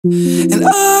And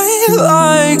I'd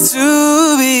like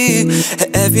to be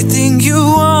everything you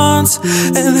want.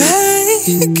 And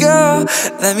hey girl,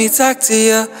 let me talk to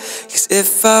you. 'Cause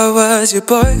if I was your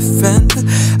boyfriend,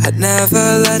 I'd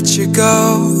never let you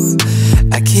go.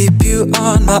 I'd keep you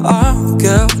on my arm,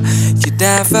 girl. You'd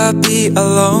never be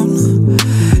alone.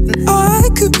 And I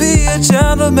could be a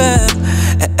gentleman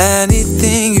and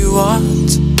anything you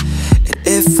want. And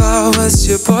if I was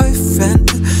your boyfriend,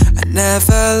 I'd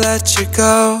never let you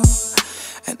go.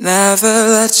 I'd never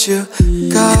let you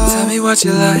go. And tell me what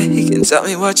you like, and tell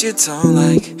me what you don't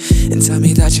like, and tell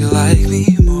me that you like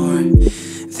me more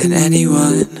than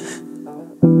anyone.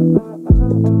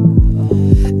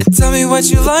 And tell me what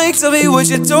you like, tell me what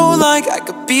you don't like. I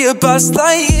could be a bus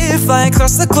light year, fly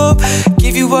across the globe,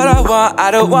 give you what I want.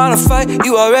 I don't wanna fight,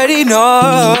 you already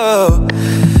know.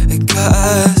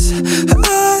 'Cause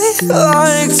I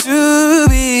like to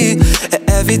be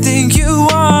everything you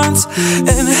want.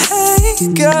 And hey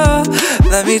girl,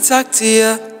 let me talk to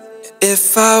you.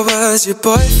 If I was your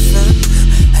boyfriend,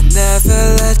 I'd never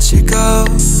let you go.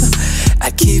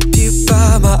 I'd keep you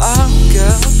by my arm,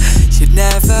 girl. You'd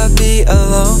never be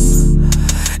alone.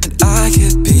 And I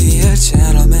could be a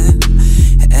gentleman,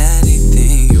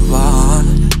 anything you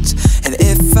want. And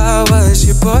if I was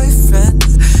your boyfriend,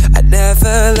 I'd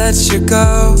never let you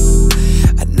go.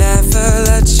 I'd never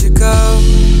let you go.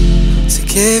 So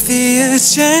give me a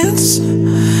chance,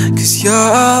 'cause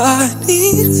you're all I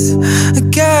need,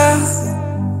 girl.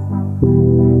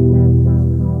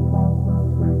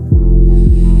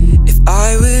 If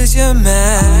I was your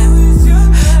man,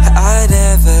 I'd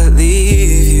never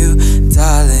leave you,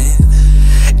 darling.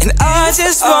 And I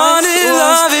just wanna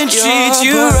love and treat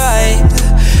you right.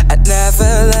 I'd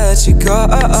never let you go.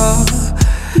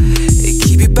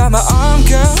 Keep you by my arm,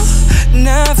 girl,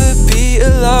 never be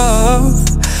alone.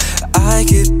 I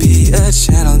could be a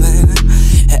gentleman,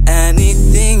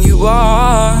 anything you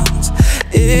want.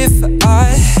 If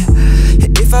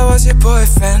I was your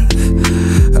boyfriend,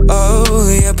 oh,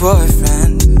 your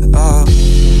boyfriend, oh,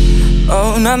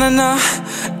 oh, na na na,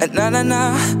 na na na,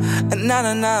 na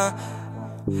na na,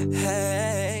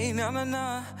 hey, na na na,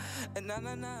 na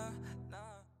na na.